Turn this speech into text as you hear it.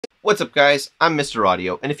What's up guys, I'm Mr.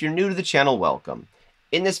 Audio, and if you're new to the channel, welcome.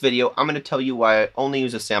 In this video, I'm going to tell you why I only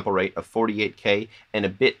use a sample rate of 48K and a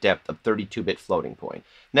bit depth of 32-bit floating point.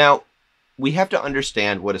 Now, we have to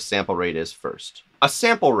understand what a sample rate is first. A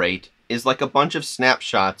sample rate is like a bunch of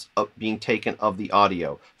snapshots being taken of the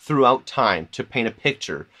audio throughout time to paint a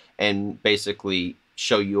picture and basically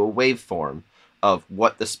show you a waveform of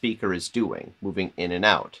what the speaker is doing, moving in and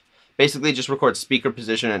out. Basically, it just records speaker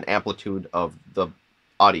position and amplitude of the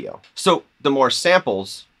audio. So the more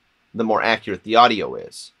samples, the more accurate the audio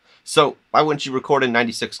is. So why wouldn't you record in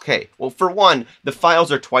 96K? Well, for one, the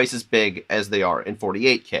files are twice as big as they are in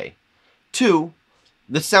 48K. Two,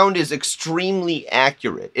 the sound is extremely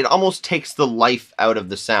accurate. It almost takes the life out of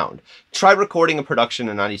the sound. Try recording a production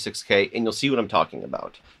in 96K and you'll see what I'm talking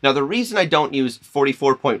about. Now, the reason I don't use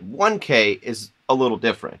 44.1K is a little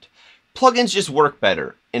different. Plugins just work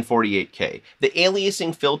better in 48K. The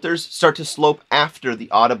aliasing filters start to slope after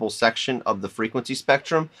the audible section of the frequency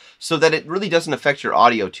spectrum so that it really doesn't affect your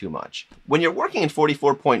audio too much. When you're working in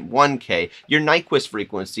 44.1K, your Nyquist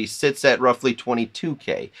frequency sits at roughly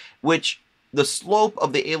 22K, which the slope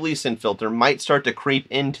of the aliasing filter might start to creep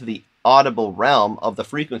into the audible realm of the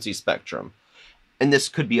frequency spectrum, and this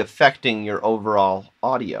could be affecting your overall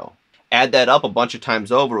audio. Add that up a bunch of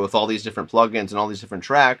times over with all these different plugins and all these different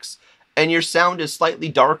tracks, and your sound is slightly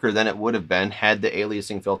darker than it would have been had the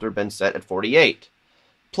aliasing filter been set at 48.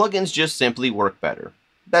 Plugins just simply work better.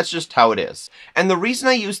 That's just how it is. And the reason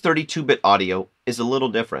I use 32-bit audio is a little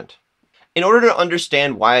different. In order to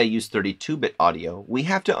understand why I use 32-bit audio, we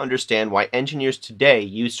have to understand why engineers today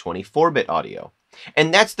use 24-bit audio.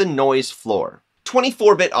 And that's the noise floor.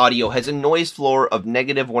 24-bit audio has a noise floor of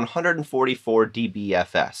negative 144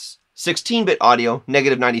 dBFS. 16-bit audio,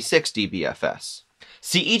 negative 96 dBFS.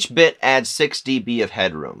 See, each bit adds 6 dB of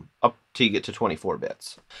headroom, up till you get to 24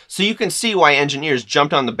 bits. So you can see why engineers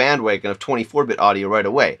jumped on the bandwagon of 24-bit audio right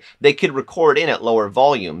away. They could record in at lower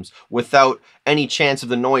volumes without any chance of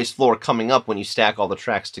the noise floor coming up when you stack all the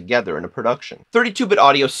tracks together in a production. 32-bit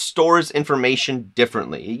audio stores information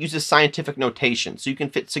differently. It uses scientific notation, so you can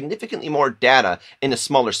fit significantly more data in a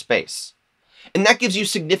smaller space. And that gives you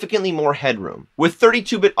significantly more headroom. With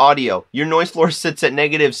 32-bit audio, your noise floor sits at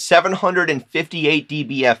negative 758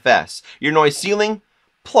 dBFS. Your noise ceiling,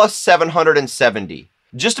 plus 770.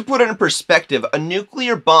 Just to put it in perspective, a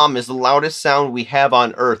nuclear bomb is the loudest sound we have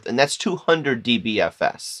on Earth, and that's 200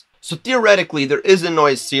 dBFS. So theoretically, there is a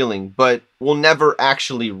noise ceiling, but we'll never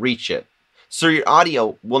actually reach it. So your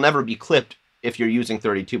audio will never be clipped if you're using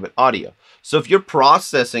 32-bit audio. So if you're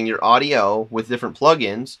processing your audio with different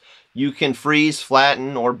plugins, you can freeze,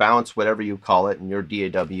 flatten, or bounce, whatever you call it in your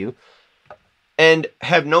DAW, and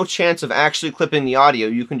have no chance of actually clipping the audio.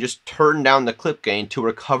 You can just turn down the clip gain to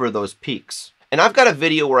recover those peaks. And I've got a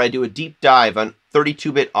video where I do a deep dive on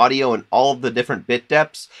 32-bit audio and all of the different bit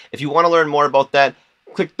depths. If you want to learn more about that,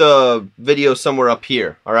 click the video somewhere up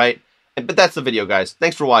here, all right? But that's the video, guys.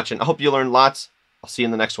 Thanks for watching. I hope you learned lots. I'll see you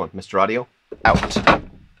in the next one. Mr. Audio, out.